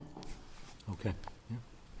Okay. Yeah.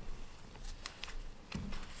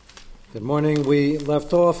 Good morning. We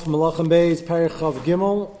left off Malachim Bey's Perek Chav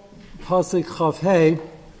Gimel, Pasuk Chav Hey.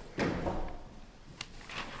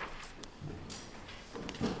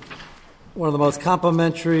 One of the most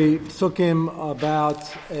complimentary psukim about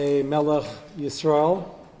a Melech Yisrael.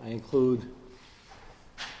 I include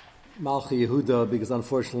Malchi Yehuda because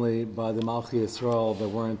unfortunately by the Malchi Yisrael there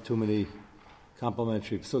weren't too many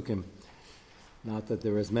complimentary psukim. Not that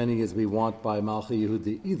there are as many as we want by Malchi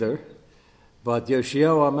Yehuda either, but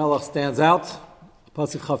Yoshiyahu HaMelech stands out.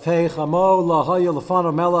 Pasuk Chav Hey, Chamo lahaya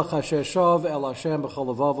lefanav Melech asher shav el Hashem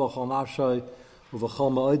b'chol levav v'chol nafshay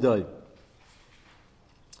u'v'chol ma'odai.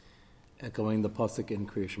 Echoing the pasuk in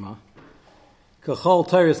Kriya Shema. Kachol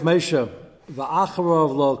teres Moshe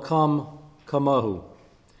v'acharov lo kam kamahu.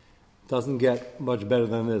 Doesn't get much better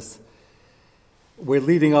than this. We're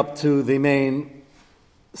leading up to the main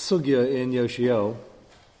sugya in Yoshiyahu,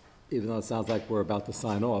 even though it sounds like we're about to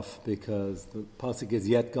sign off, because the pasuk is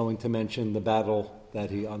yet going to mention the battle that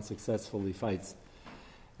he unsuccessfully fights,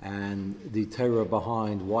 and the terror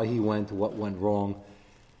behind why he went, what went wrong,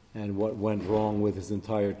 and what went wrong with his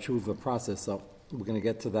entire tshuva process. So we're going to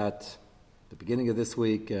get to that at the beginning of this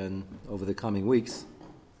week and over the coming weeks.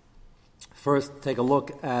 First, take a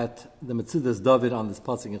look at the Metzudas David on this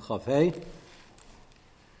pasuk in Chav Hey.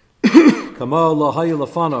 Kamo lahayu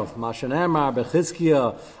lefanov, mashenemar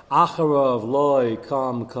bechizkiya acharov loy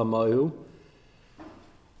kam kamahu.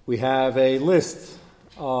 We have a list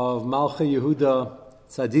of Malchi Yehuda,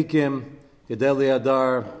 Tzadikim, Gedali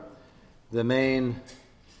Adar, the main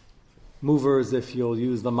movers, if you'll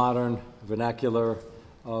use the modern vernacular,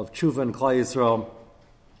 of Tshuva and Klal Yisrael,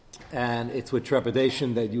 and it's with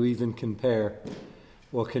trepidation that you even compare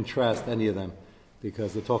or contrast any of them,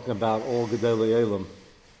 because we're talking about all Gedolei Olam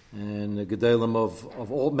and the Gedolim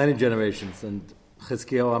of all many generations. And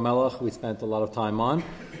Chizkiyahu HaMelech we spent a lot of time on,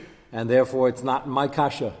 and therefore it's not my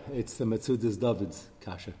kasha, it's the Metzudas David's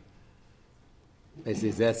kasha. Basically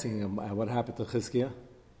he's asking him, what happened to Chizkiyahu?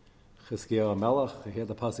 Chizkiyahu HaMelech, here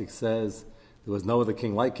the pasuk says there was no other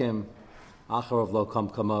king like him. Acharov lo kam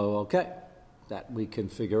kamo. Okay, that we can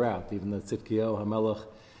figure out. Even though Tzidkiyahu HaMelech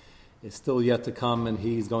is still yet to come, and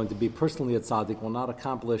he's going to be personally a tzaddik, will not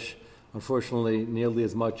accomplish, unfortunately, nearly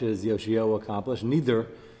as much as Yoshiyahu accomplished. Neither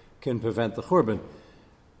can prevent the Churban.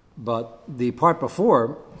 But the part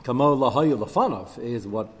before, kamo lahayu lefanov, is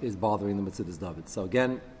what is bothering the Metzudas David. So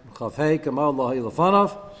again, Chav Hey, kamo lahayu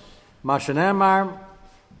lefanov, mashenemar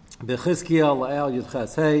bechizkiya la'el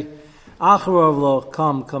yudches hey, acharov lo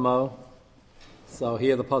kam kamo. So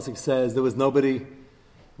here the pasuk says there was nobody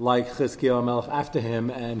like Chizkiyahu HaMelech after him,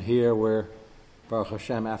 and here we're Baruch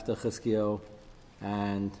Hashem after Chizkiyahu,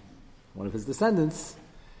 and one of his descendants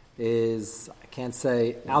is, I can't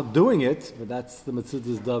say outdoing it, but that's the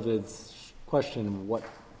Metzudas David's question. What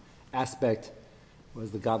aspect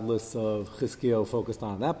was the godless of Chizkiyahu focused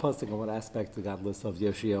on that pasuk, and what aspect the godless of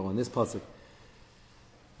Yoshiyahu on this pasuk?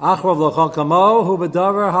 Achrav lochal kamo hu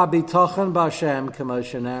b'davar habitachan b'Hashem kamo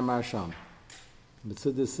shenemar sham.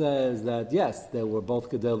 Metzudas says that yes, they were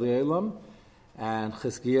both Gedolei Olam, and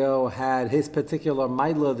Chizkiyahu had his particular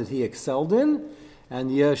mila that he excelled in,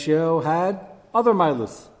 and Yoshiyahu had other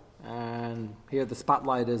milas. And here the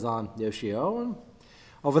spotlight is on Yoshiyahu. And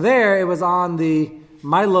over there it was on the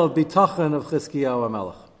mila of bitachon of Chizkiyahu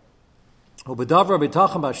HaMelech. U'b'davar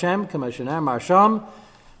bitachon b'Hashem k'mo shenemar sham.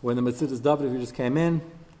 When the Metzudas David, who just came in,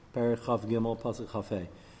 Perek Chav Gimel, Pasuk Chav Hey.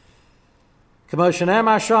 K'mo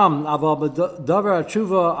shenemar sham, aval b'davar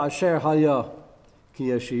tshuva asher haya ki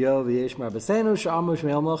Yoshiyahu v'yeshmar b'seinu she'amu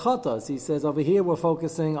shmeil melchatas. He says over here we're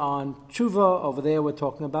focusing on tshuva, over there we're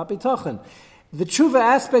talking about bitachon. The tshuva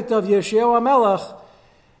aspect of Yoshiyahu HaMelech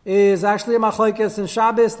is actually a machlokes in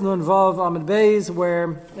Shabbos, Nun Vav Amud Beis,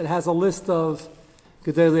 where it has a list of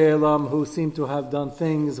Gedolei Olam who seem to have done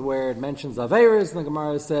things where it mentions Averis, and the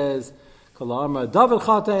Gemara says Kol Amar David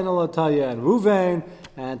Chatein Alataya and Ruvain,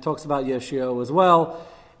 and talks about Yoshiyahu as well.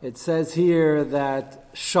 It says here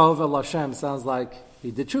that Shav El Hashem sounds like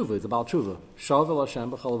he did tshuva. It's about tshuva. Shav El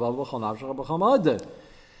Hashem b'chol levav b'chol nafshecha b'chol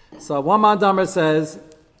ma'odeh. So one man Damar says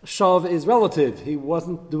Shav is relative. He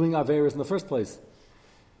wasn't doing Averis in the first place.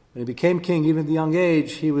 When he became king, even at a young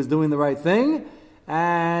age, he was doing the right thing,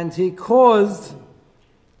 and he caused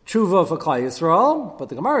tshuva for Klal Yisrael. But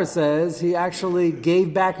the Gemara says he actually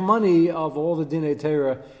gave back money of all the Dinei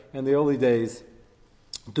Torah in the early days,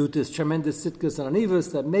 due to his tremendous sitkus and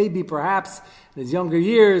anivus, that maybe perhaps in his younger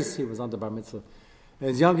years, he was under bar mitzvah, in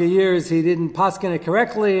his younger years he didn't paskin it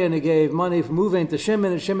correctly, and he gave money from Ruvain to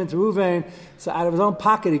Shimon and Shimon to Ruvain, so out of his own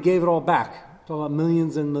pocket he gave it all back. Talking about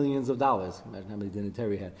millions and millions of dollars. Imagine how many Dinei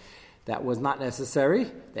Torah he had. That was not necessary.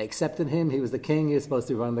 They accepted him. He was the king. He was supposed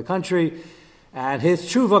to run the country. And his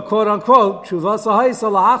tshuva, quote unquote, tshuva sahaisa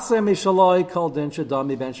lahachse mishaloi kol din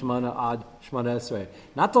shadami ben shmona ad shmona esrei.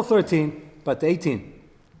 Not till 13, but to 18.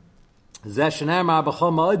 Zeh shenamar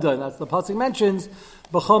b'chol ma'odai. That's the pasuk mentions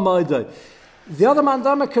b'chol ma'odai. The other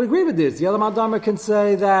Mandama could agree with this. The other Mandama can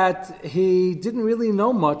say that he didn't really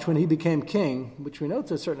know much when he became king, which we know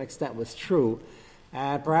to a certain extent was true.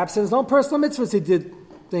 And perhaps in his own personal mitzvahs he did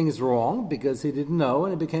things wrong because he didn't know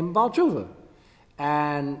and he became a Baal Tshuva.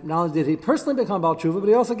 And not only did he personally become Baal Tshuva, but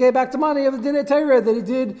he also gave back the money of the Dinei Torah that he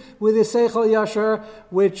did with his Seichel Yashar,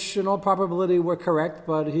 which in all probability were correct,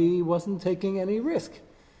 but he wasn't taking any risk.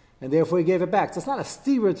 And therefore he gave it back. So it's not a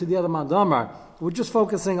steerer to the other Mandamar. We're just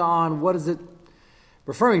focusing on what is it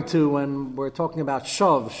referring to when we're talking about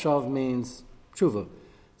Shav. Shav means Tshuva.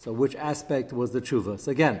 So which aspect was the Tshuva?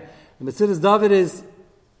 So again, the Metzidas David is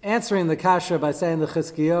answering the kasha by saying the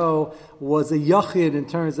Chizkiyahu was a yachid in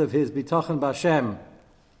terms of his bitachon b'Hashem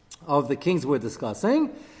of the kings we're discussing,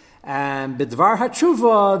 and b'dvar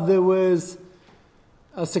hatshuva there was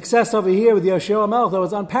a success over here with Yoshiyahu HaMelech that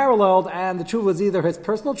was unparalleled, and the tshuva was either his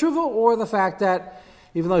personal tshuva or the fact that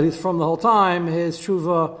even though he's from the whole time, his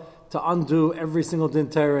tshuva to undo every single din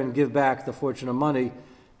Torah and give back the fortune of money,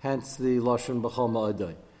 hence the lashon b'chol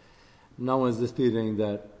ma'odai. No one's disputing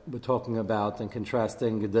that we're talking about and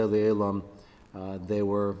contrasting Gedolei Elam. They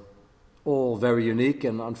were all very unique,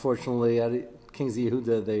 and unfortunately, at Kings of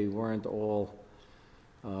Yehuda, they weren't all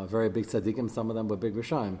very big tzaddikim. Some of them were big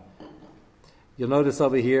Rishaim. You'll notice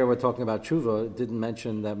over here we're talking about tshuva. It didn't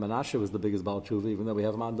mention that Menashe was the biggest Baal Tshuva, even though we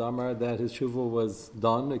have Mandamar that his tshuva was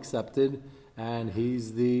done, accepted, and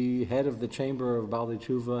he's the head of the chamber of Baal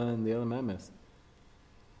Tshuva and the other Memes.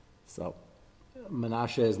 So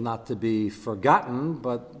Menashe is not to be forgotten,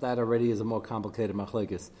 but that already is a more complicated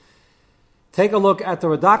machlekes. Take a look at the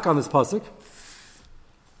Radak on this pasuk.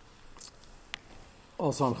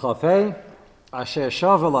 Also on Chafei, Asher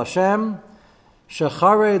Shavel Hashem,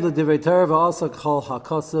 Shechare l'divrei Torah v'asa kol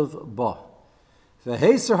hakosav ba.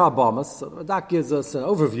 V'heser habamas. So the Radak gives us an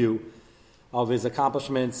overview of his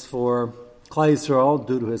accomplishments for Klal Yisrael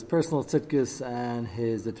due to his personal tzidkus and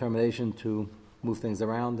his determination to move things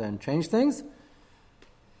around and change things.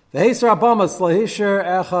 In his time,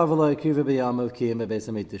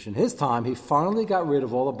 he finally got rid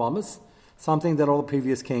of all the Bamas, something that all the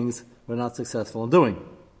previous kings were not successful in doing.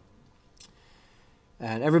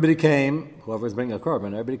 And everybody came, whoever was bringing a korban,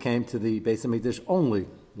 everybody came to the Beis HaMikdash only,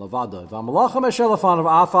 Lavada.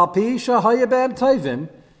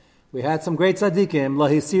 We had some great tzaddikim,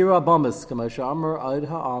 Lahisira Bamas, Kamasha Amr Aid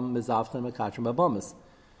Ha'am Mizavchem Mekatrim Bamas.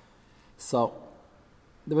 So,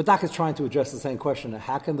 the Radak is trying to address the same question.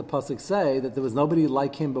 How can the pasuk say that there was nobody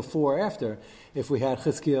like him before or after if we had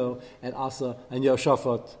Chizkiyahu and Asa and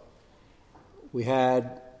Yoshafat? We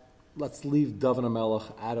had, let's leave David HaMelech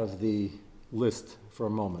out of the list for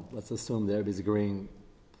a moment. Let's assume that everybody's agreeing.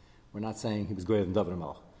 We're not saying he was greater than David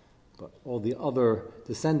HaMelech. But all the other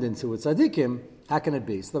descendants who were tzaddikim, how can it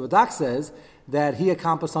be? So the Radak says that he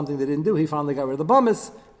accomplished something they didn't do. He finally got rid of the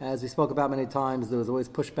Bamas. As we spoke about many times, there was always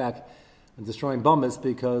pushback and destroying Bamas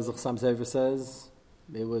because the Chassam Sofer says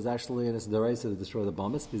it was actually in its deraisa to destroy the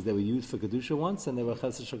Bamas because they were used for Kedusha once and they were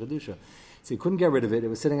Chesed Shel Kedusha. So he couldn't get rid of it. It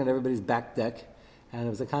was sitting on everybody's back deck and it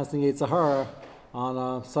was a constant Yetzer Hara on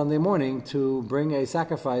a Sunday morning to bring a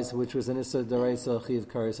sacrifice which was an Issa deraisa Chiv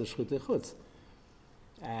Kares Shchutei Chutz.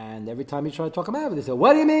 And every time he tried to talk him out of it, he said,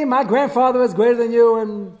 "What do you mean? My grandfather was greater than you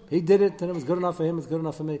and he did it and it was good enough for him, it's good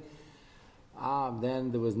enough for me."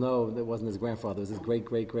 Then it wasn't his grandfather, it was his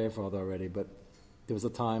great-great-grandfather already, but there was a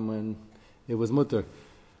time when it was mutter,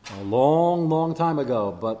 a long, long time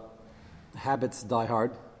ago, but habits die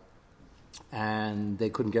hard, and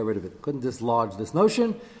they couldn't get rid of it, couldn't dislodge this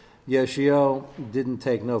notion. Yoshiyahu didn't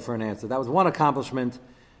take no for an answer. That was one accomplishment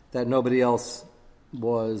that nobody else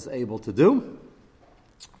was able to do.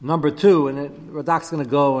 Number two, and Radak's going to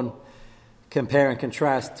go and compare and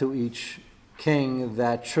contrast to each king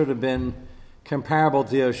that should have been comparable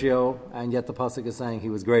to Yoshiyahu, and yet the pasuk is saying he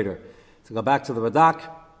was greater. So go back to the Radak.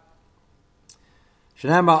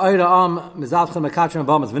 Shenema Oida Am Mizavchem Mekatrim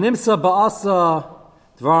Bamas V'Nimsa Ba'asa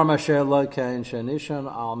Dvar Masher Lokein Shenishan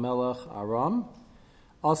Al Melech Aram.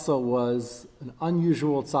 Asa was an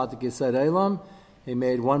unusual tzaddik Yisrael Elam. He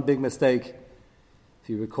made one big mistake. If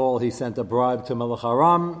you recall, he sent a bribe to Melech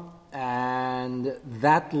Aram, and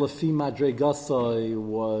that Lefi Madregasai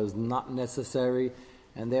was not necessary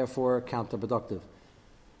and therefore counterproductive.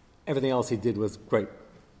 Everything else he did was great.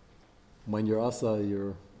 When you're Asa,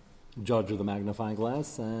 you're judge of the magnifying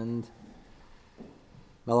glass, and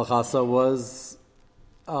Melech Asa was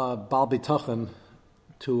Baal Bitachon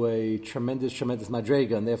to a tremendous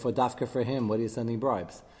madrega, and therefore dafka for him, what are you sending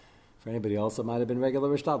bribes? For anybody else, it might have been regular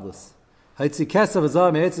rishtadlus. Haitzi kesav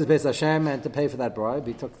azar me'etzis beis Hashem, and to pay for that bribe,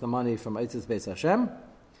 he took the money from Eitzis beis Hashem.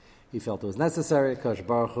 He felt it was necessary. Kosh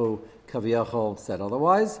Baruch Hu Kaviyachol said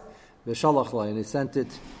otherwise. V'shalach lo, and he sent it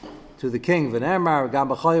to the king. V'nermar gam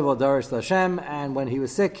b'chayev darish Hashem, and when he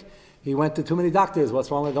was sick, he went to too many doctors. What's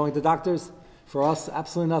wrong with going to doctors? For us,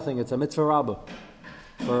 absolutely nothing. It's a mitzvah rabbah.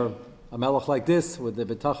 For a melech like this, with the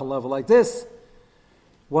bitachon level like this,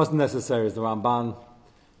 wasn't necessary. As the Ramban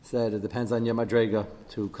said, it depends on your madrega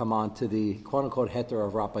to come on to the quote-unquote heter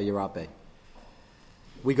of Rappa Yerape.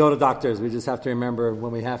 We go to doctors. We just have to remember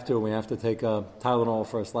when we have to take a Tylenol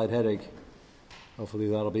for a slight headache. Hopefully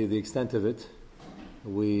that'll be the extent of it.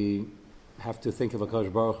 We have to think of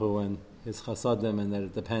HaKadosh Baruch Hu and his chasadim, and that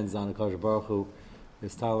it depends on HaKadosh Baruch Hu.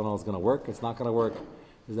 This Tylenol is going to work. It's not going to work.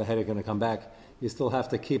 Is the headache going to come back? You still have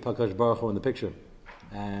to keep HaKadosh Baruch Hu in the picture.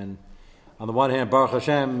 And on the one hand, Baruch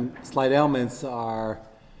Hashem, slight ailments are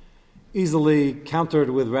easily countered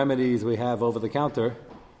with remedies we have over the counter.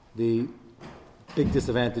 The big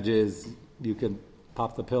disadvantage is you can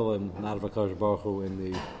pop the pill and not have HaKadosh Baruch Hu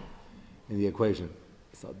in the equation.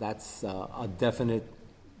 So that's a definite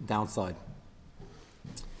downside.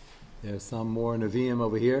 There's some more Nevi'im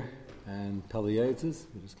over here and Peliyaitzes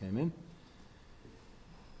who just came in.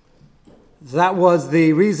 That was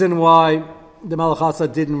the reason why the Melech Asa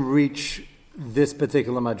didn't reach this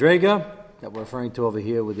particular madrega that we're referring to over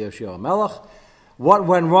here with Yoshua Melech. What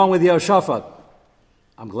went wrong with Yehoshaphat?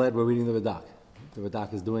 I'm glad we're reading the Radak. The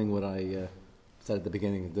Radak is doing what I said at the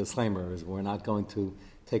beginning. The disclaimer is we're not going to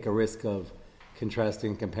take a risk of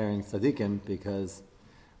contrasting, comparing tzaddikim, because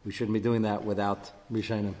we shouldn't be doing that without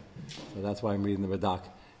Rishonim. So that's why I'm reading the Radak,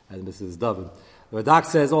 and this is David. The Radak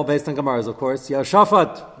says, all based on Gemaras, of course,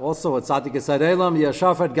 Yehoshaphat, also at Tzaddik Yisad Elam,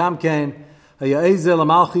 Yehoshaphat Gamkein, Haya'izel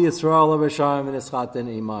Amalchi Yisrael Avashayim and Ischaten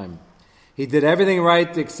Imaim. He did everything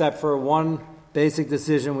right except for one basic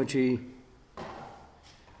decision which he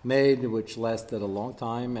made, which lasted a long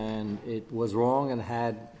time, and it was wrong and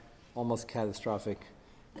had almost catastrophic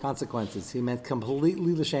consequences. He meant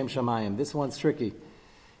completely l'shem shamayim. This one's tricky.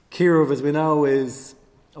 Kiruv, as we know, is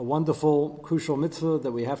a wonderful, crucial mitzvah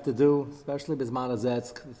that we have to do, especially Bizman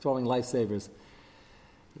Hazeh, throwing lifesavers.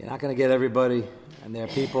 You're not going to get everybody, and there are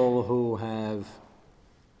people who have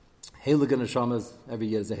Heilige Neshamas. Every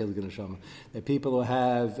year there's a Heilige Neshama. There are people who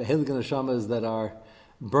have Heilige Neshamas that are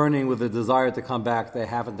burning with a desire to come back. They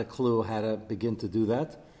haven't a clue how to begin to do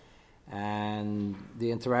that. And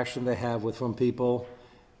the interaction they have with from people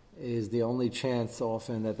is the only chance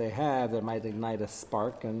often that they have that might ignite a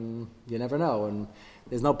spark, and you never know. And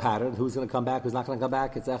there's no pattern. Who's going to come back, who's not going to come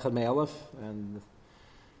back? It's Echad Me'alef, and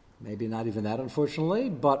maybe not even that, unfortunately.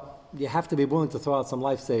 But you have to be willing to throw out some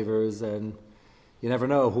lifesavers, and you never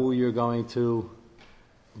know who you're going to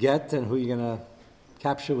get and who you're going to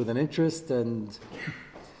capture with an interest. And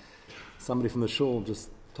somebody from the shul just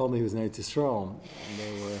told me he was in Eretz Yisrael, and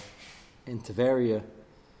they were in Tveria,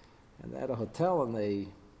 and they had a hotel, and they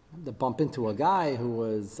had to bump into a guy who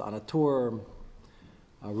was on a tour,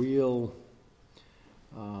 a real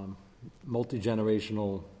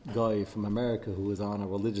multi-generational guy from America who was on a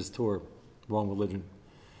religious tour, wrong religion.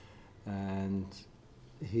 And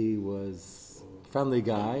he was a friendly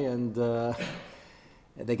guy, and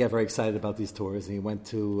they get very excited about these tours. And he went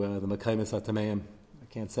to the Mekaymis HaTameim.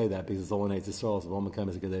 I can't say that because it's all in Eretz Yisrael, so all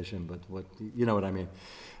Mekaymis HaKadeshim, but you know what I mean.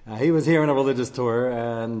 He was here on a religious tour,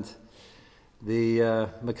 and the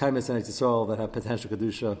Mekaymis in Eretz Yisrael that have potential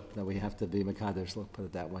Kedusha that we have to be Mekadesh, let's put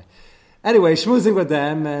it that way. Anyway, schmoozing with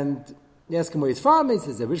them, and you ask him where he's from. He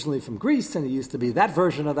says originally from Greece, and he used to be that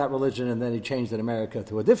version of that religion, and then he changed in America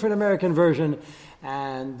to a different American version,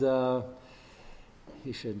 and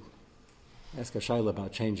he should ask a shayla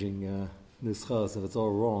about changing nuschas if it's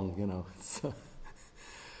all wrong, you know.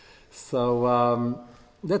 So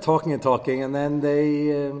they're talking, and then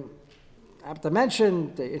they have to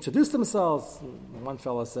mention, they introduce themselves. One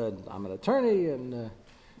fellow said, I'm an attorney, and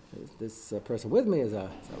this person with me is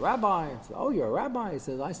a rabbi. I said, oh, you're a rabbi? He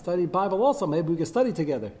says, I study Bible also. Maybe we can study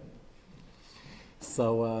together.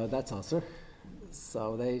 So that's awesome.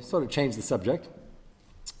 So they sort of changed the subject.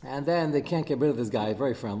 And then they can't get rid of this guy,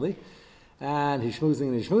 very friendly. And he's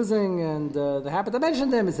schmoozing, and they happen to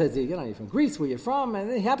mention him. He says, you know, you're from Greece, where you're from. And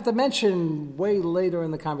they happen to mention way later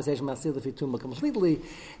in the conversation, Masila Fituma completely,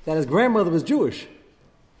 that his grandmother was Jewish.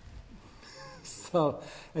 So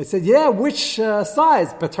I said, yeah, which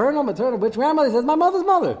size? Paternal, maternal, which grandmother? He says, my mother's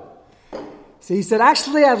mother. So he said,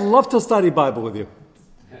 actually, I'd love to study Bible with you.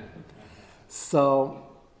 So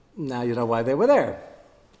now you know why they were there.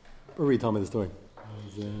 Uri told me the story.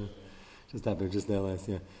 Just happened just there last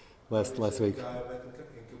week. The guy back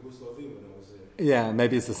in Kibbutz Levi when I was there. Yeah,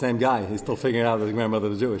 maybe it's the same guy. He's still figuring out that his grandmother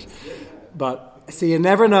was Jewish. But see, you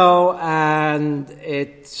never know, and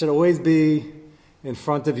it should always be in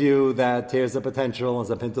front of you that here's the potential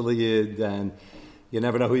as a Pintel Yid, and you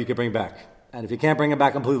never know who you can bring back. And if you can't bring him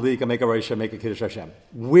back completely, you can make a Reisha, make a Kiddush Hashem.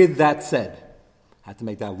 With that said, I had to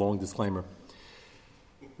make that long disclaimer.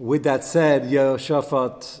 With that said,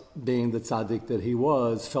 Yehoshaphat, being the tzaddik that he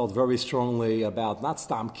was, felt very strongly about not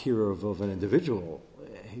Stam Kiruv of an individual.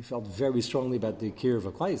 He felt very strongly about the Kiruv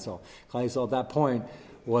of Klai Yisrael. Klai Yisrael at that point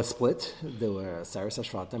was split. There were Saras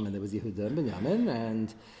Hashvatim and there was Yehuda and Binyamin,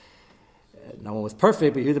 and no one was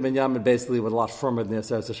perfect, but Yehuda and Binyamin basically were a lot firmer than the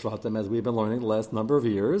Saras Hashvatim, as we've been learning the last number of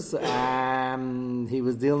years. And he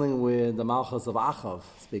was dealing with the Malchus of Achav,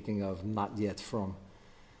 speaking of not yet from.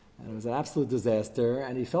 And it was an absolute disaster,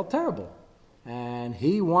 and he felt terrible. And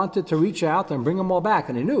he wanted to reach out and bring them all back.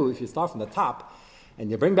 And he knew if you start from the top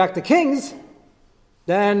and you bring back the kings,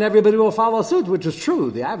 then everybody will follow suit, which is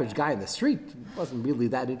true. The average guy in the street wasn't really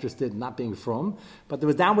that interested in not being from. But there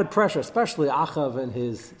was downward pressure, especially Achav and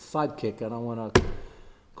his sidekick. I don't want to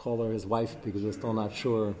call her his wife because we're still not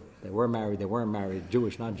sure. They were married, they weren't married,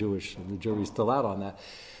 Jewish, not Jewish, and the jury's still out on that.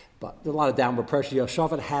 But there's a lot of downward pressure.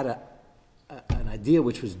 Yehoshaphat had an idea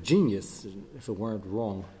which was genius, if it weren't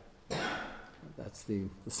wrong. That's the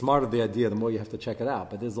smarter the idea, the more you have to check it out.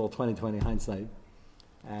 But this is all 20/20 hindsight.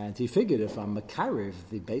 And he figured if I'm Makariv,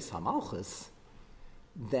 the Beis HaMalchus,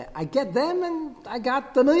 that I get them and I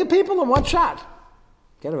got a million people in one shot.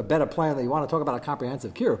 Get a better plan than you want to talk about a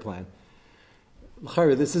comprehensive Kira plan.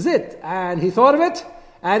 This is it. And he thought of it,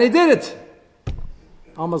 and he did it.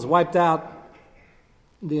 Almost wiped out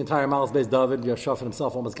the entire Malchus Beis David. Yehoshaphat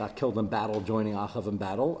himself almost got killed in battle, joining Achav in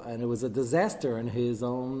battle, and it was a disaster, and his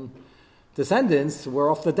own descendants were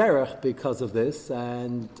off the derech because of this,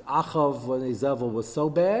 and Achav, when his Zevel was so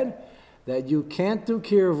bad that you can't do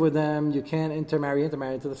kiruv with them, you can't intermarry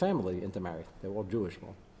into the family, intermarry. They were all Jewish,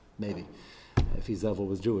 well, maybe, if his Zevel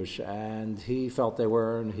was Jewish, and he felt they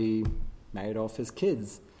were, and he married off his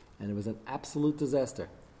kids, and it was an absolute disaster.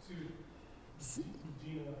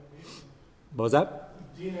 What was that?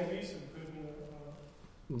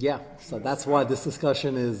 Yeah, so that's why this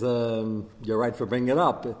discussion is, you're right for bringing it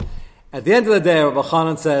up. At the end of the day, Rabbi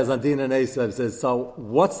Chanan says, on Dina and Esav says, so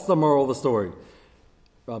what's the moral of the story?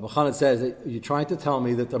 Rabbi Chanan says, you're trying to tell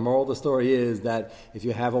me that the moral of the story is that if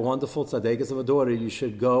you have a wonderful tzaddikus of a daughter, you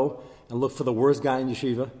should go and look for the worst guy in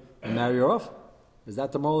yeshiva and marry her off? Is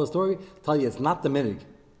that the moral of the story? I'll tell you, it's not the minig.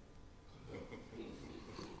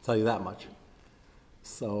 I'll tell you that much.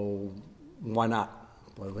 So, why not?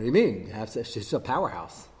 What do you mean? She's a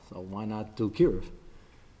powerhouse, so why not do kiruv?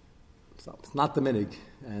 So it's not the minig,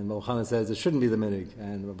 and Rabbi Chanan says it shouldn't be the minig,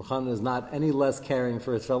 and Rabbi Chanan is not any less caring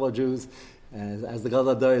for his fellow Jews, as the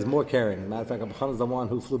Gadol Hador is more caring. As a matter of fact, Rabbi Chanan is the one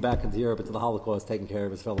who flew back into Europe into the Holocaust, taking care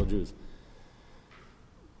of his fellow Jews,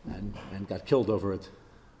 and got killed over it.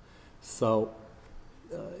 So,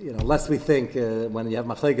 lest we think when you have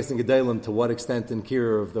machlekes and gedalim, to what extent in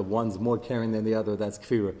kiruv the one's more caring than the other, that's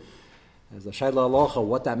kfirah. There's a Shaila Alocha,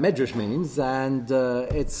 what that medrash means, and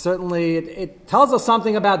it's certainly, it tells us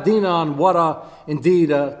something about Dina on what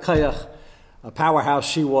indeed a kayach, a powerhouse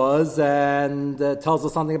she was, and tells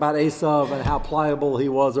us something about Esav and how pliable he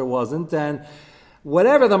was or wasn't, and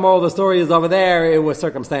whatever the moral of the story is over there, it was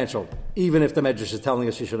circumstantial, even if the medrash is telling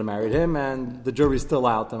us she should have married him, and the jury's still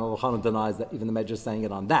out, and Rabbi Chanan denies that even the medrash is saying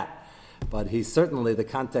it on that. But he's certainly, the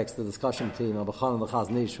context of the discussion between Rabbi Chanan and the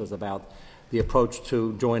Chazon Ish was about the approach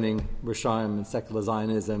to joining Rishaim and secular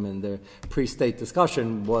Zionism, and the pre-state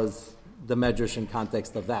discussion was the medrash in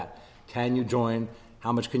context of that. Can you join?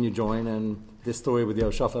 How much can you join? And this story with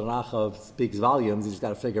Yehoshaphat and Achav speaks volumes. You just got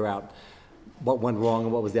to figure out what went wrong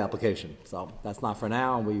and what was the application. So that's not for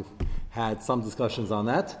now. We've had some discussions on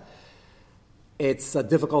that. It's a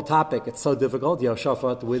difficult topic. It's so difficult.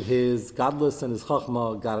 Yehoshaphat, with his godless and his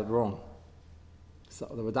chachma, got it wrong. So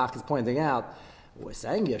the Radak is pointing out, we're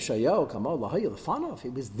saying Yeshayahu, Kamol Lahayi Lefanov. He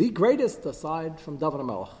was the greatest aside from David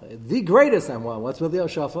HaMelech. The greatest, and what's with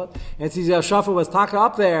Yehoshaphat? And since Yehoshaphat was taka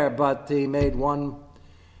up there, but he made one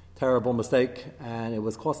terrible mistake, and it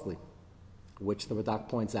was costly, which the Radak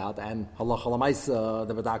points out. And Halacha L'maisa,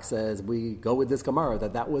 the Radak says, we go with this Gemara,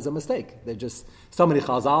 that was a mistake. There's just so many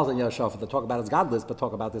chazals in Yehoshaphat that talk about his godless, but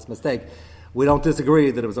talk about this mistake. We don't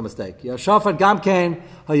disagree that it was a mistake. Yehoshaphat Gamkein,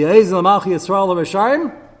 Hayazel Malchi Yisrael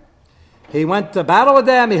L'Rishaim. He went to battle with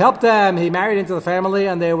them, he helped them, he married into the family,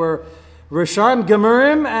 and they were Risham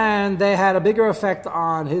Gemurim, and they had a bigger effect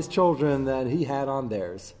on his children than he had on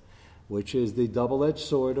theirs, which is the double-edged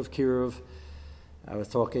sword of kiruv. I was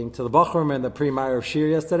talking to the Bachram in the pre-Ma'ariv Shir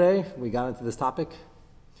yesterday. We got into this topic,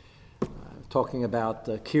 talking about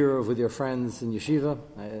kiruv with your friends in yeshiva.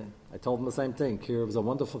 I told them the same thing. Kiruv is a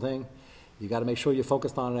wonderful thing. You got to make sure you're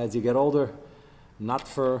focused on it as you get older, not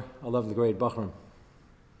for 11th grade Bachram.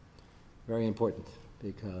 Very important,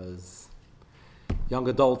 because young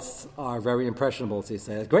adults are very impressionable. So you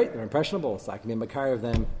say, great, they're impressionable, so I can be makar of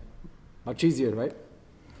them much easier, right?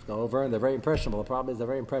 Go over, and they're very impressionable. The problem is they're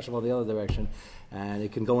very impressionable the other direction, and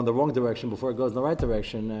it can go in the wrong direction before it goes in the right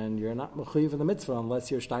direction, and you're not mechuyev in the mitzvah unless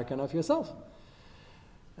you're stark enough yourself.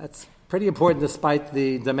 That's pretty important, despite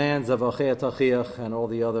the demands of achiyat achiyach and all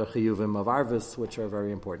the other chiyuvim of arvis, which are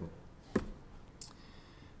very important.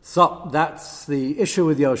 So that's the issue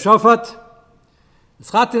with Yehoshaphat.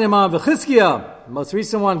 The most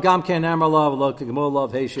recent one, Gamken Amarlav, Lo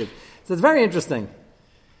Kegmulav, Heishiv. So it's very interesting.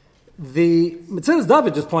 The Metzudas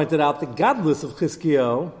David just pointed out the godless of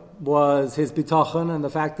Chizkiyahu was his bitachon and the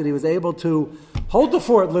fact that he was able to hold the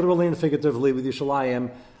fort, literally and figuratively, with Yushalayim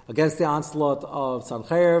against the onslaught of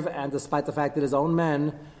Sancherv, and despite the fact that his own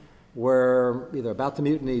men were either about to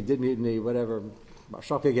mutiny, did mutiny, whatever.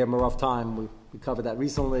 Shaka gave him a rough time. We covered that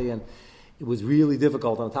recently, and it was really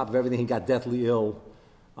difficult. On top of everything, he got deathly ill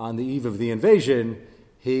on the eve of the invasion.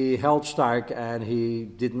 He held stark, and he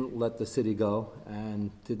didn't let the city go,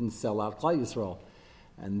 and didn't sell out Klal Yisrael.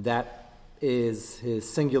 And that is his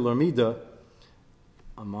singular midah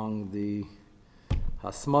among the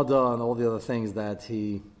hasmada and all the other things that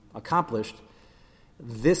he accomplished.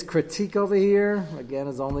 This critique over here, again,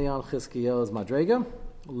 is only on Chizkiyahu's Madrega.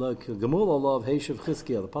 Look, Gemul Olav Heishiv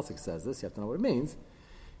Chizkiyahu, the pasuk says this, you have to know what it means.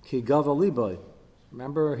 Ki gava liboy.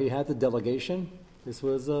 Remember, he had the delegation. This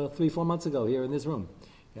was 3-4 months ago here in this room.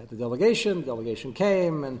 He had the delegation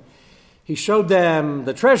came, and he showed them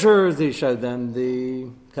the treasures, he showed them the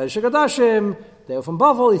Kaddish HaKadoshim. They were from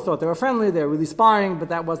Bavel, he thought they were friendly, they were really spying, but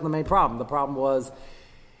that wasn't the main problem. The problem was,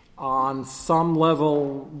 on some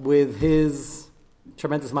level, with his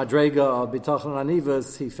tremendous madrega of bitachon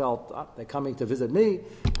anivas, he felt, they're coming to visit me,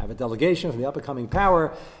 I have a delegation from the up-and-coming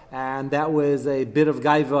power, and that was a bit of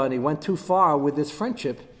gaiva, and he went too far with this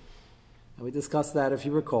friendship. And we discussed that, if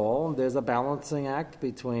you recall. There's a balancing act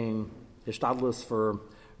between hishtadlus for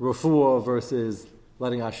refuah versus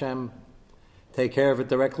letting Hashem take care of it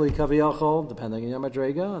directly, kaviyachol, depending on your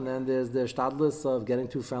madrega. And then there's the hishtadlus of getting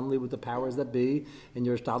too friendly with the powers that be in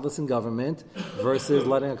your hishtadlus in government versus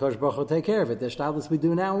letting HaKadosh Baruch Hu take care of it. The hishtadlus we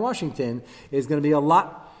do now in Washington is going to be a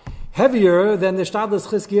lot heavier than the hishtadlus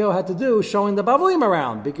Chizkiyahu had to do showing the Bavlim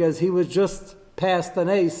around, because he was just past the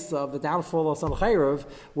ace of the downfall of Sancherv,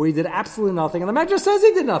 where he did absolutely nothing. And the Medrash says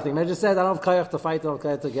he did nothing. The Medrash said, I don't have kayach to fight, I don't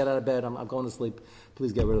have kayach to get out of bed, I'm going to sleep.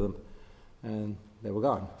 Please get rid of them. And they were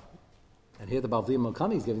gone. And here the Bavlim will come,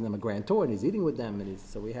 he's giving them a grand tour, and he's eating with them. And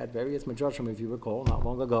so we had various Medrashim, if you recall, not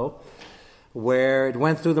long ago, where it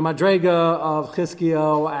went through the Madrega of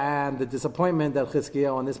Chizkiyahu and the disappointment that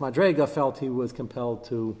Chizkiyahu on this Madrega felt he was compelled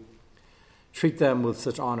to treat them with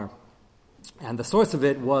such honor. And the source of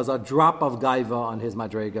it was a drop of gaiva on his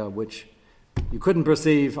madrega, which you couldn't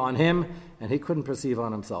perceive on him, and he couldn't perceive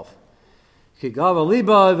on himself. So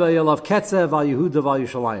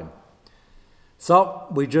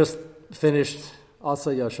we just finished Asa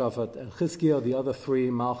Yehoshaphat and Chizkiyahu, the other three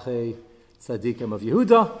Malchei Tzadikim of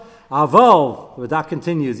Yehuda. Aval, the Radak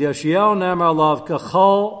continues, Yoshiyahu Nemar Lav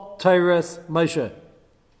Kachol Teiras Moshe.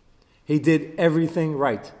 He did everything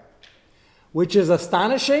right, which is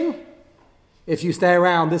astonishing if you stay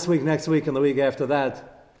around this week, next week, and the week after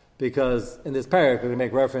that, because in this parak, we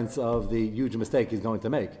make reference of the huge mistake he's going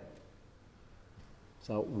to make.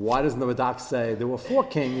 So why doesn't the Radak say there were 4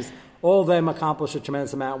 kings, all of them accomplished a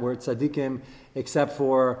tremendous amount, were tzaddikim, except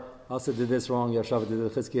for Asa did this wrong, Yehoshaphat did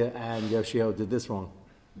Chizkiyahu, and Yoshiyahu did this wrong.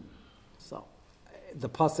 So the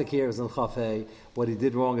pasuk here is in Chaf Hei. What he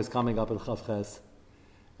did wrong is coming up in Chaf Ches.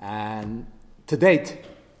 And to date,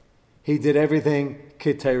 he did everything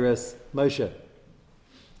Keteres Moshe.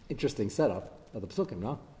 Interesting setup of the Pesukim,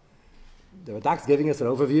 no? The Radak's giving us an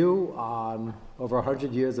overview on over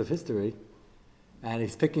 100 years of history, and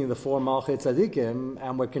he's picking the 4 Malchei Tzadikim,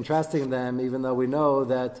 and we're contrasting them, even though we know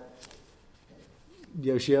that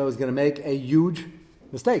Yoshiyahu is going to make a huge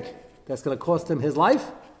mistake. That's going to cost him his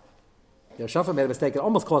life. Yehoshaphat made a mistake. It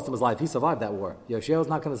almost cost him his life. He survived that war. Yoshiyahu is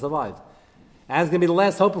not going to survive. And it's going to be the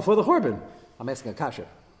last hope before the Churban. I'm asking a kasha.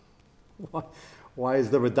 Why is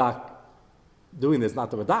the Radak doing this?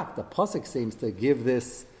 Not the Radak. The pasuk seems to give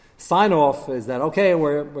this sign off, is that okay,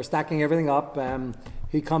 we're stacking everything up, and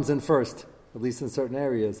he comes in first, at least in certain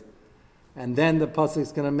areas. And then the pasuk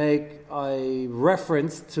is going to make a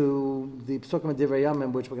reference to the Pesukim of Divrei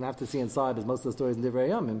Yamim, which we're going to have to see inside, because most of the stories in Divrei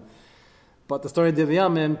Yamim. But the story of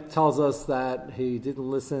Divyamim tells us that he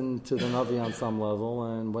didn't listen to the Navi on some level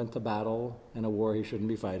and went to battle in a war he shouldn't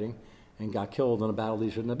be fighting and got killed in a battle he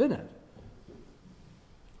shouldn't have been in.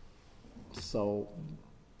 So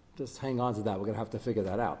just hang on to that. We're going to have to figure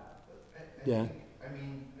that out. You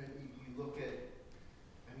look at,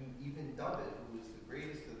 even David, who was the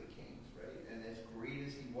greatest of the kings, right? And as great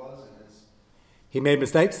as he was and as... He made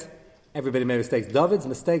mistakes. Everybody made mistakes. David's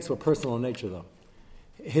mistakes were personal in nature, though.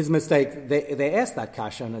 His mistake, they asked that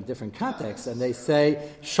kasha in a different context, and they say,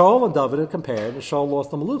 Shaul and David are compared, and Shaul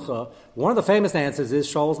lost the Melucha. One of the famous answers is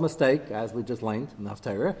Shaul's mistake, as we just learned in the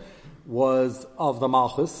Haftarah, was of the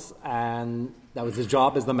Malchus, and that was his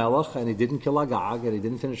job as the Melech, and he didn't kill Agag, and he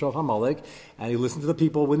didn't finish off Amalek, and he listened to the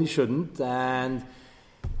people when he shouldn't, and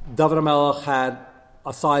David HaMelech had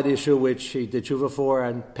a side issue which he did tshuva for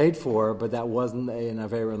and paid for, but that wasn't an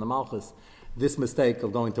Avera in the Malchus. This mistake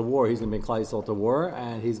of going to war, he's going to bring Klal Yisrael to war,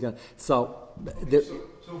 and he's going to... So if we do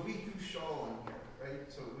Shaul in here,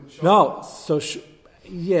 right? So would Shaul...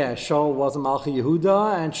 Shaul wasn't Malchi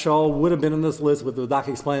Yehuda, and Shaul would have been in this list with the Radak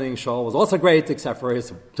explaining Shaul was also great, except for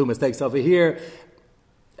his two mistakes over here.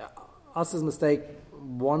 Asa's mistake,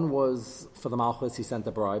 one was for the Malchus, he sent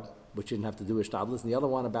a bribe, which he didn't have to do Ishtadlis, and the other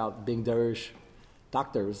one about being Derish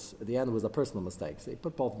doctors, at the end was a personal mistake. So he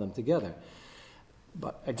put both of them together.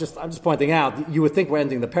 But I'm just pointing out, you would think we're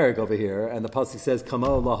ending the parak over here, and the pasuk says,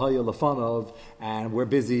 Kamo lahaya lefanov, and we're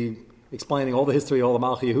busy explaining all the history of all the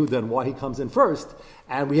Malchi Yehuda and why he comes in first,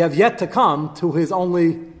 and we have yet to come to his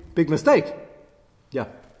only big mistake. Yeah.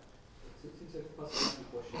 It seems like the pasuk has a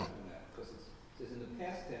question on that, because it says in the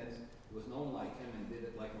past tense, there was no one like him and did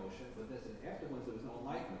it like Moshe, but then afterwards there was no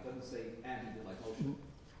one like him. It doesn't say, and he did like Moshe.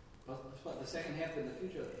 But the second half in the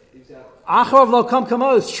future leaves out... Acharav lo kam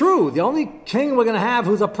kamo is true. The only king we're going to have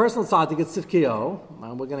who's a personal tzaddik is Tzidkiyahu,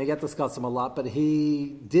 and we're going to get discuss him a lot, but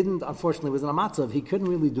he didn't, unfortunately, was in a matzav. He couldn't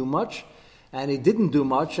really do much, and he didn't do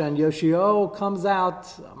much, and Yoshio comes out,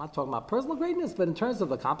 I'm not talking about personal greatness, but in terms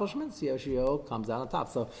of accomplishments, Yoshio comes out on top.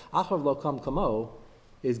 So Acharav lo kam kamo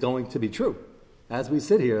is going to be true. As we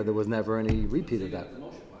sit here, there was never any repeat of that.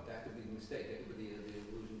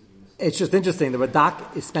 It's just interesting. The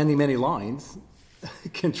Radak is spending many lines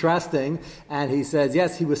contrasting, and he says,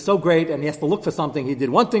 yes, he was so great, and he has to look for something. He did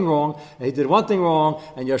one thing wrong, and he did one thing wrong,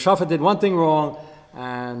 and Yoshaphat did one thing wrong,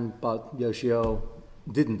 but Yoshio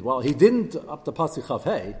didn't. Well, he didn't up to Pasuk Chav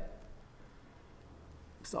Hey.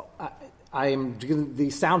 So I am giving the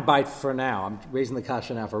soundbite for now. I'm raising the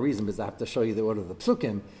kasha now for a reason, because I have to show you the order of the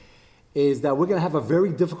psukim, is that we're going to have a very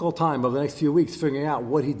difficult time over the next few weeks figuring out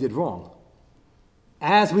what he did wrong.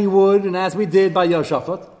 As we would and as we did by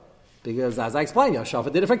Yoshaphat, because as I explained,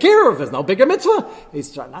 Yoshaphat did it for Kiruv. There's no bigger mitzvah.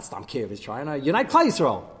 He's trying, not Stam Kiruv, he's trying to unite Klal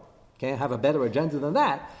Yisrael. Can't have a better agenda than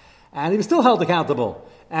that. And he was still held accountable.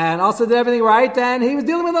 And also did everything right, and he was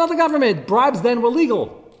dealing with another government. Bribes then were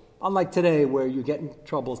legal. Unlike today, where you get in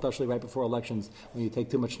trouble, especially right before elections, when you take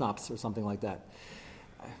too much schnapps or something like that.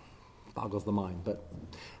 Boggles the mind, but...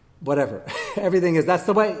 whatever. Everything is, that's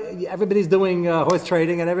the way, everybody's doing horse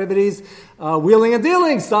trading and everybody's wheeling and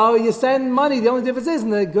dealing. So you send money. The only difference is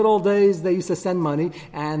in the good old days, they used to send money.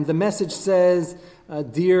 And the message says,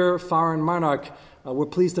 dear foreign monarch, we're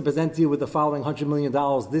pleased to present to you with the following $100 million.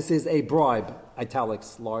 This is a bribe,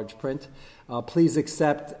 italics, large print. Please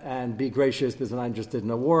accept and be gracious because we're not interested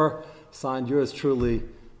in a war. Signed, yours truly,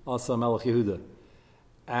 Asa Melech Yehuda.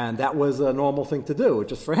 And that was a normal thing to do.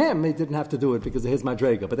 Just for him, he didn't have to do it because of his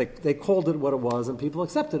madrega. But they called it what it was, and people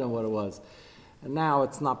accepted it what it was. And now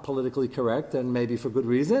it's not politically correct, and maybe for good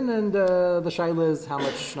reason. And the shaila is how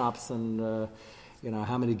much schnapps and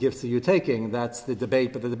how many gifts are you taking? That's the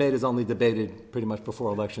debate. But the debate is only debated pretty much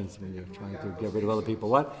before elections when you're trying to get rid of other people.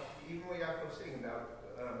 What? Even what Yaakov was saying about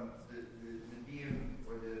the Diyim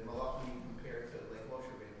or the Malachim compared to like Moshe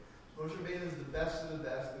Rabbeinu. Moshe Rabbeinu is the best of the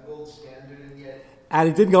best, the gold standard, and yet. And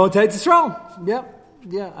he didn't go into Eretz Yisrael.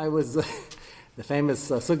 Yeah. I was the famous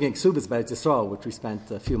Sugin Ksubas by Eretz Yisrael, which we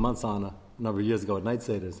spent a few months on a number of years ago at Night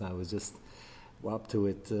Seders. I was just up to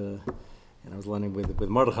it, and I was learning with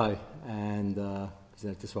Mordechai, and he's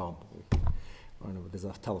in Eretz Yisrael. There's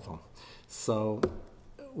a telephone. So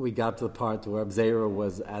we got to the part where Abzera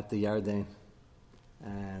was at the Yarden,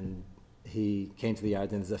 and he came to the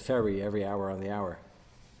Yarden. There's a ferry every hour on the hour.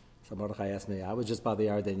 So Mordechai asked me, I was just by the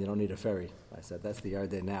Yarden, you don't need a ferry. I said, that's the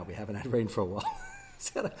Yarden now. We haven't had rain for a while.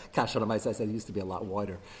 Kashan on my side said it used to be a lot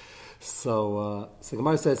wider. So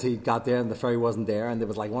Gemara says he got there and the ferry wasn't there, and there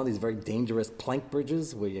was like one of these very dangerous plank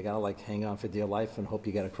bridges where you gotta like hang on for dear life and hope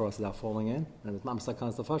you get across without falling in. And it's not like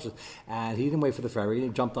and he didn't wait for the ferry. He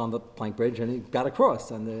jumped on the plank bridge and he got across.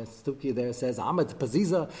 And the Stuki there says, "Ahmed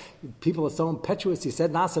Paziza, people are so impetuous. You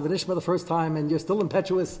said Nasa V'nishma the first time, and you're still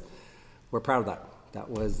impetuous." We're proud of that. That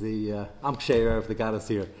was the Amksheir of the goddess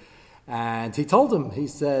here. And he told him, he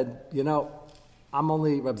said, I'm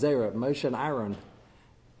only Reb Zera, Moshe and Aaron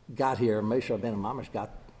got here, Moshe Rabbeinu Mamash got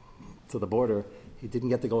to the border, he didn't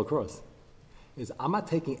get to go across. I'm not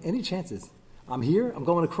taking any chances. I'm here, I'm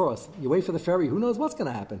going across. You wait for the ferry, who knows what's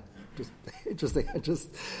going to happen? Just interesting.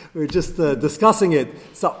 We're just discussing it.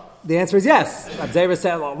 So the answer is yes. Reb Zera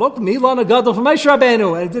said, look, Milan a gadol for Moshe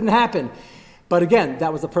Rabbeinu, and it didn't happen. But again,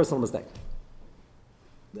 that was a personal mistake.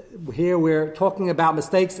 Here we're talking about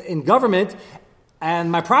mistakes in government,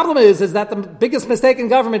 and my problem is that the biggest mistake in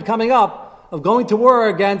government coming up of going to war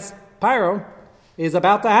against Pyro is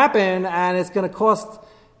about to happen, and it's going to cost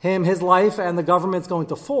him his life, and the government's going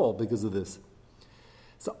to fall because of this.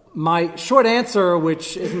 So my short answer,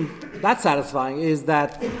 which isn't that satisfying, is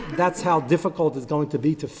that that's how difficult it's going to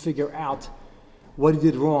be to figure out what he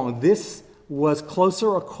did wrong. This was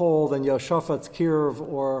closer a call than Yoshafat's kirv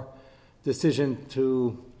or decision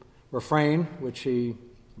to refrain, which he,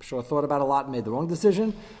 I'm sure, thought about a lot and made the wrong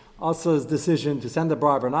decision. Also his decision to send a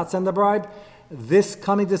bribe or not send a bribe. This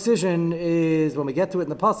coming decision is, when we get to it in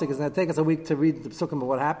the pasuk, is going to take us a week to read the psukim of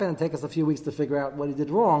what happened and take us a few weeks to figure out what he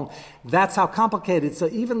did wrong. That's how complicated. So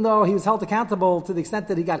even though he was held accountable to the extent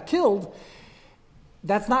that he got killed,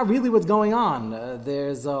 that's not really what's going on.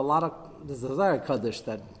 There's a Zayar Kaddish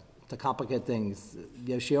that, to complicate things,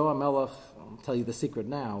 Yeshua Melech, I'll tell you the secret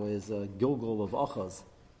now, is a Gilgul of Achaz.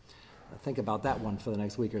 Think about that one for the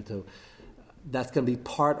next week or two. That's going to be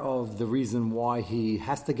part of the reason why he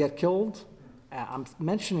has to get killed. I'm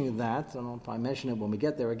mentioning that, and I'll probably mention it when we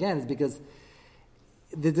get there again, is because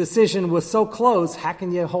the decision was so close, how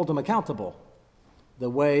can you hold him accountable? The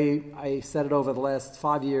way I said it over the last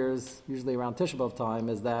 5 years, usually around Tisha B'Av time,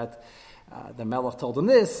 is that the Melech told him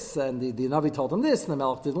this, and the Navi told him this, and the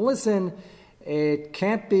Melech didn't listen. It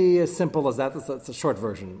can't be as simple as that. It's a short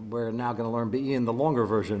version. We're now going to learn Be'in, the longer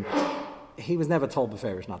version. He was never told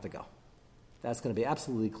Beferish not to go. That's going to be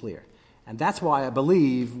absolutely clear. And that's why I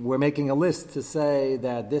believe we're making a list to say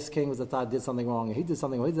that this king was did something wrong, and he did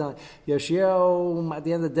something wrong. Yoshio, at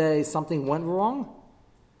the end of the day, something went wrong.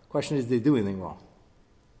 The question is, did he do anything wrong?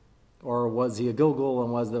 Or was he a Gilgul,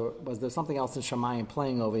 and was there something else in Shemayim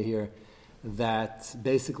playing over here that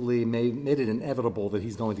basically made it inevitable that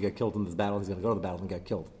he's going to get killed in this battle, he's going to go to the battle and get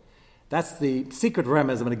killed. That's the secret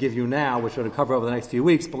remez I'm going to give you now, which we're going to cover over the next few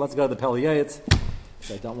weeks, but let's go to the Peliyayitz.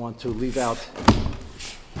 I don't want to leave out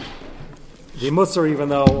the Musar, even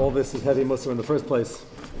though all this is heavy Musar in the first place.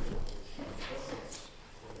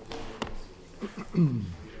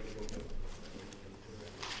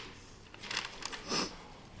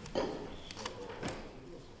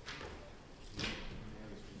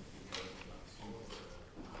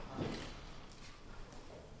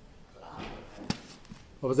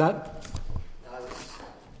 What was that? I was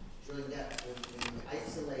showing that when you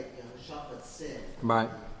isolate Shafat sin, right.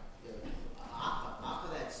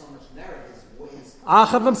 Achav had so much merit.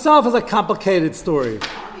 Achav himself is a complicated story. His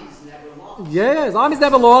armies never lost. Yeah, his armies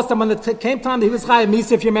never lost, and when it came time, he was Chayim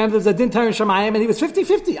Misa, if you remember, there was a Din Torah in Shemayim, and he was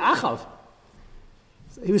 50-50, Achav.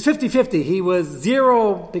 He was 50-50. He was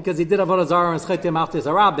 0 because he did Avodah Zarah and Schetim Achtis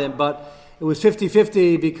Arabim, but it was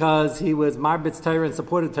 50-50 because he was Marbitz Torah and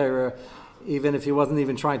supported Torah. Even if he wasn't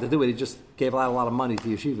even trying to do it, he just gave out a lot of money to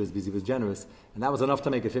yeshivas because he was generous. And that was enough to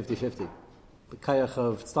make it 50-50. The kayach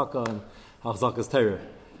of tzedakah and hachzakas Torah.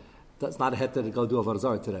 That's not a heter to go do avodah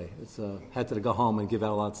zarah today. It's a heter to go home and give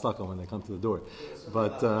out a lot of tzedakah when they come to the door.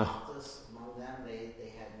 But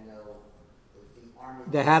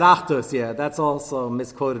they had achtos, yeah. That's also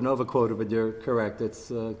misquoted and overquoted, but you're correct.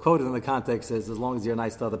 It's quoted in the context as long as you're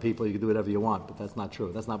nice to other people, you can do whatever you want. But that's not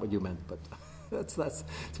true. That's not what you meant. But That's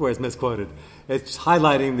where it's misquoted. It's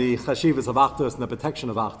highlighting the chashivas of Achtos and the protection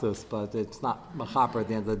of Achtos, but it's not machaper at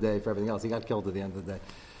the end of the day for everything else. He got killed at the end of the day.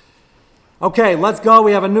 Okay, let's go.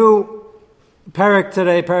 We have a new parak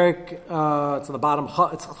today. It's on the bottom.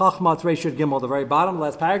 It's Chachma, it's Reshut Gimel, the very bottom,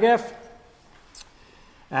 last paragraph.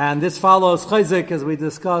 And this follows Chayzik, as we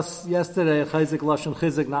discussed yesterday, Chayzik, Lashon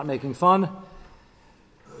Chayzik, not making fun,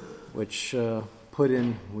 which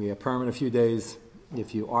we have permanent a few days.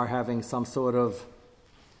 If you are having some sort of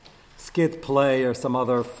skit play or some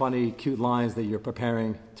other funny, cute lines that you're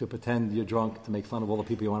preparing to pretend you're drunk to make fun of all the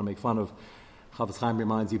people you want to make fun of, Chavis Chaim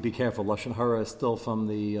reminds you, be careful. Lashon Hara is still from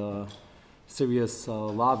the serious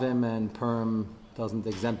Lavim and Perm doesn't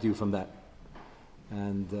exempt you from that.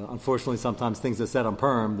 And unfortunately, sometimes things are said on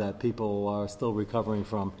Purim that people are still recovering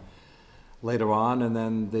from later on, and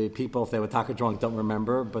then the people, if they were taka drunk, don't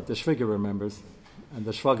remember, but the shviga remembers, and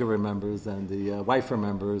the shvaga remembers, and the wife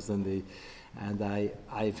remembers, and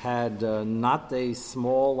I've had not a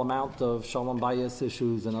small amount of shalom bayis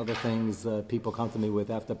issues and other things people come to me with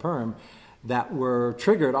after Purim that were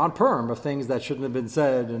triggered on Purim of things that shouldn't have been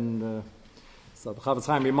said, and so the Chavetz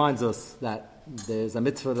Chaim reminds us that there's a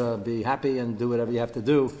mitzvah to be happy and do whatever you have to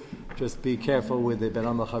do. Just be careful with the Ben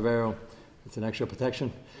Amla Chavero. It's an extra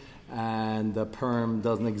protection. And the Purim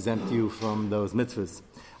doesn't exempt you from those mitzvahs.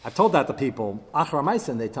 I've told that to people. Achar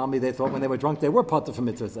Maisen, they tell me they thought when they were drunk they were patur for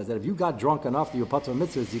mitzvahs. I said, if you got drunk enough that you were patur for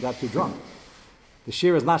mitzvahs, you got too drunk. The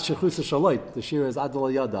shir is not shechus shaloit. The shir is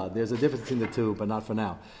adol yada. There's a difference between the two, but not for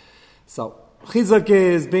now. So, chizuk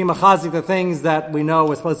is being machazik the things that we know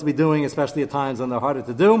we're supposed to be doing, especially at times when they're harder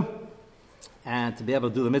to do, and to be able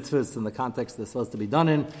to do the mitzvahs in the context they're supposed to be done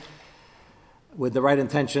in, with the right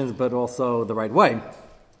intentions, but also the right way.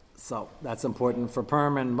 So that's important for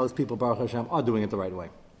Purim, and most people, Baruch Hashem, are doing it the right way.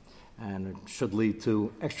 And it should lead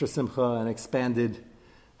to extra simcha and expanded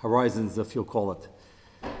horizons, if you'll call it.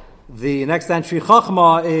 The next entry,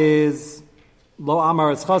 Chachma, is Lo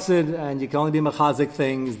Amar Es Chassid, and you can only be mechazik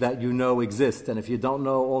things that you know exist. And if you don't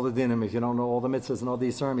know all the dinim, if you don't know all the mitzvahs and all the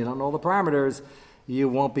yisurim, you don't know all the parameters, you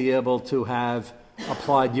won't be able to have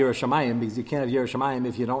applied Yirah Shamayim, because you can't have Yirah Shamayim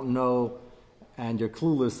if you don't know and you're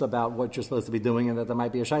clueless about what you're supposed to be doing and that there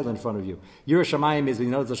might be a shayla in front of you. Yirah Shamayim is when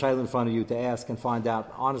you know there's a shayla in front of you to ask and find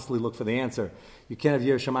out, honestly look for the answer. You can't have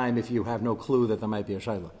Yirah Shamayim if you have no clue that there might be a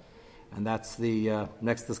shayla. And that's the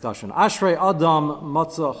next discussion. Ashrei Adam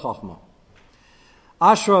Matzah Chachma.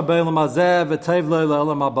 Ashra Be'elam Hazeh V'tev Lo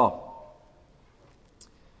Le'elam Haba.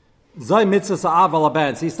 Zay Mitzvah Sa'av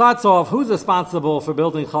Alaben. So he starts off, who's responsible for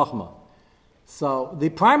building Chachma? So the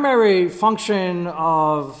primary function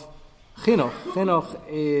of Chinuch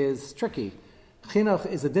is tricky. Chinuch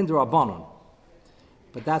is a din d'Rabbanan,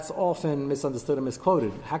 but that's often misunderstood and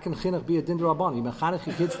misquoted. How can Chinuch be a din d'Rabbanan? You mechanech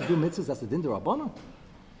your kids to do mitzvahs, that's a din d'Rabbanan?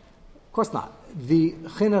 Of course not. The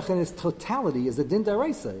Chinuch in its totality is a din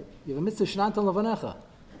d'Oraisa. You have a mitzvah shnantan levanecha.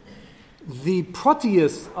 The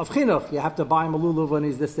proteus of Chinuch, you have to buy him a lulav when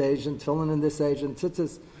he's this age, and tefillin in this age, and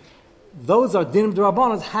tzitzis. Those are din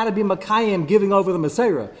d'Rabbanan, how to be makayim, giving over the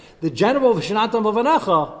Meseirah. The general of shnantan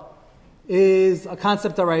levanecha is a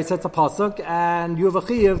concept of race, it's a pasuk, and you have a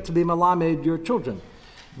chiyuv to be malamed your children.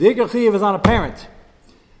 The ikar chiyuv is on a parent.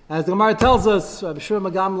 As the Gemara tells us, Rabbi Shua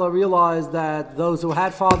Magamla realized that those who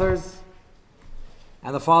had fathers,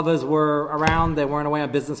 and the fathers were around, they weren't away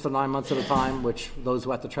on business for 9 months at a time, which those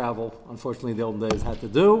who had to travel, unfortunately in the olden days, had to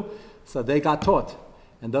do, so they got taught.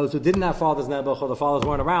 And those who didn't have fathers, Nebuch, or the fathers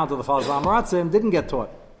weren't around, or the fathers were Amaratzim, didn't get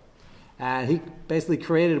taught. And he basically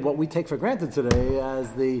created what we take for granted today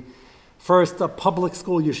as the first public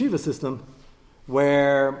school yeshiva system,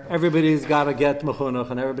 where everybody's got to get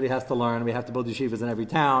mechunach and everybody has to learn. We have to build yeshivas in every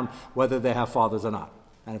town, whether they have fathers or not.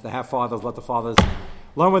 And if they have fathers, let the fathers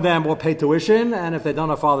learn with them or pay tuition. And if they don't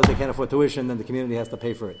have fathers, they can't afford tuition, then the community has to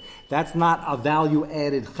pay for it. That's not a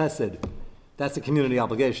value-added chesed. That's a community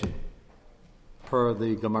obligation, per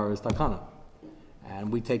the Gemara's Takana.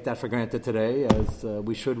 And we take that for granted today, as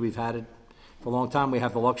we should. We've had it for a long time. We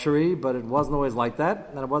have the luxury, but it wasn't always like that,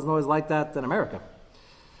 and it wasn't always like that in America.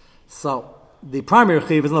 So, the primary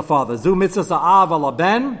chiv is in the father. Zu mitzvah sa'av ala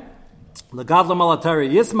ben, l'gadlam ala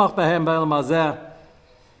teri, yismach behem be'elam hazeh.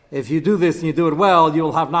 If you do this and you do it well, you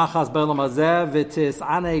will have nachas be'elam hazeh, v'tis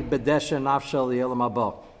aneg bedeshe nafshel ye'elam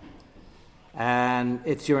haba. And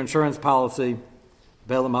it's your insurance policy,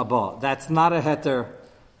 be'elam haba. That's not a heter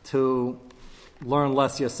to learn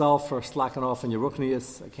less yourself or slacking off in your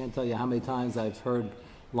ruchnius. I can't tell you how many times I've heard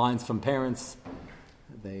lines from parents.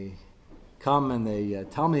 They come and they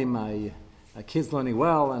tell me my kid's learning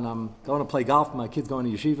well and I'm going to play golf, my kid's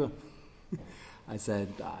going to yeshiva. I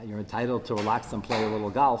said, you're entitled to relax and play a little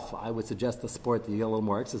golf. I would suggest a sport that you get a little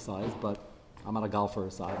more exercise, but I'm not a golfer,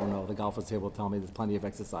 so I don't know. The golfers here will tell me there's plenty of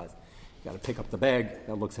exercise. You got to pick up the bag,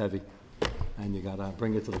 that looks heavy. And you got to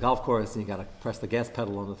bring it to the golf course, and you got to press the gas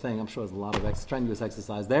pedal on the thing. I'm sure there's a lot of strenuous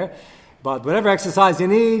exercise there. But whatever exercise you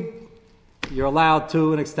need, you're allowed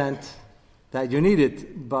to an extent that you need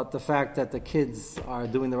it. But the fact that the kids are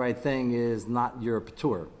doing the right thing is not your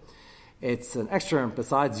patur. It's an extra,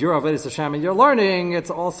 besides your avodas Hashem and your learning,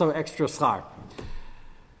 it's also extra schar.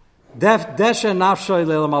 Deshe nafshay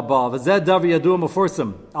le'elam haba, v'zeh davar yadu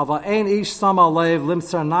mefursim, ava ein ish sama leiv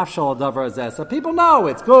limser nafshal davar zeh. So people know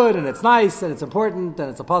it's good and it's nice and it's important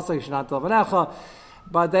and it's a pasuk shnat levanecha,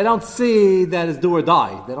 but they don't see that it's do or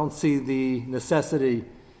die. They don't see the necessity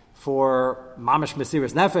for mamish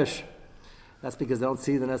mesiras nefesh, that's because they don't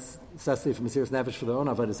see the necessity for mesiras nefesh for their own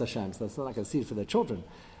avodas Hashem. So they're not going to see it for their children.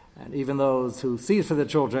 And even those who see it for their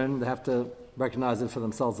children, they have to recognize it for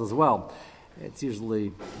themselves as well. It's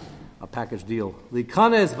usually a package deal.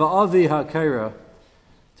 Likanes ba'avi ha'kaira,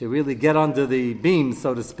 to really get under the beam,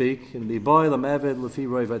 so to speak, and be boy lameved lefi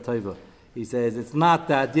roi v'tayva. He says, it's not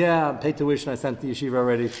that, I paid tuition, I sent the yeshiva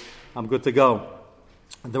already, I'm good to go.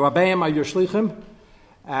 The Rabbeim are your shlichim,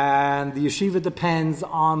 and the yeshiva depends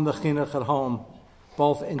on the chinuch at home,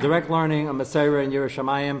 both in direct learning, a Maseira and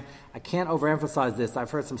Yerushalayim. I can't overemphasize this.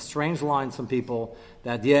 I've heard some strange lines from people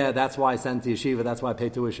that, that's why I sent the yeshiva, that's why I pay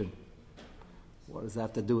tuition. What does that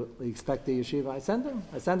have to do with, we expect the yeshiva? I send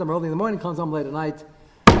them early in the morning, comes home late at night.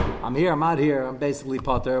 I'm here, I'm out here, I'm basically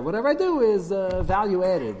potter. Whatever I do is value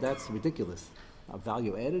added. That's ridiculous.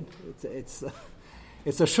 Value added? It's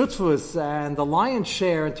a shutfus, and the lion's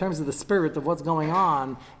share in terms of the spirit of what's going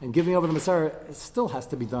on and giving over the Messiah still has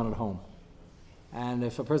to be done at home. And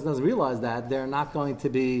if a person doesn't realize that, they're not going to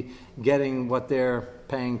be getting what they're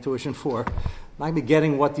paying tuition for. Not going to be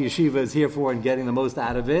getting what the yeshiva is here for and getting the most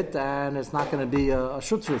out of it, and it's not going to be a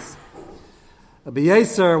shutfus.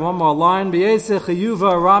 B'yeser, one more line. B'yeser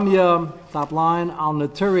chiyuva ramya, top line, al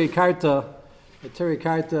naturi karta. Naturi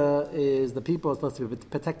karta is the people supposed to be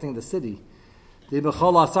protecting the city. The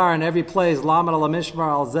b'chol asar, in every place, lamed ala mishmar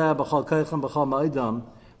al zeh, b'chol koichem, b'chol ma'idam,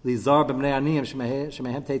 lizar b'bnei aniyim,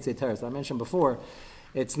 shemehem teitzei teres. I mentioned before,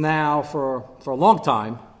 it's now for a long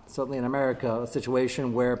time, certainly in America, a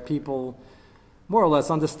situation where people more or less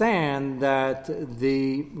understand that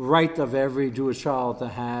the right of every Jewish child to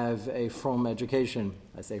have a frum education,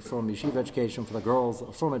 I say frum yeshiva education for the girls,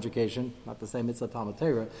 a frum education, not the same mitzvah Talmud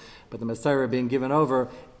Torah, but the Messiah being given over,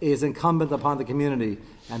 is incumbent upon the community.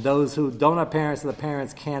 And those who don't have parents, and the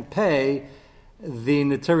parents can't pay, the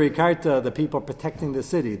Neturi Karta, the people protecting the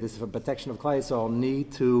city, this is for protection of Klal Yisrael,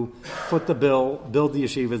 need to foot the bill, build the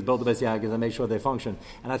yeshivas, build the Beis Yaakov, and make sure they function.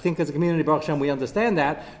 And I think as a community, Baruch Hashem, we understand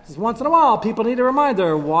that. Just once in a while, people need a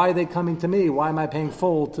reminder, why are they coming to me? Why am I paying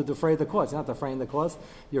full to defray the cost? You're not defraying the cost.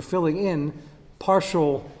 You're filling in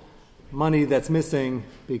partial money that's missing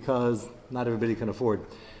because not everybody can afford.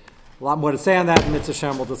 A lot more to say on that, and Mitzvah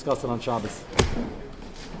Hashem, we'll discuss it on Shabbos.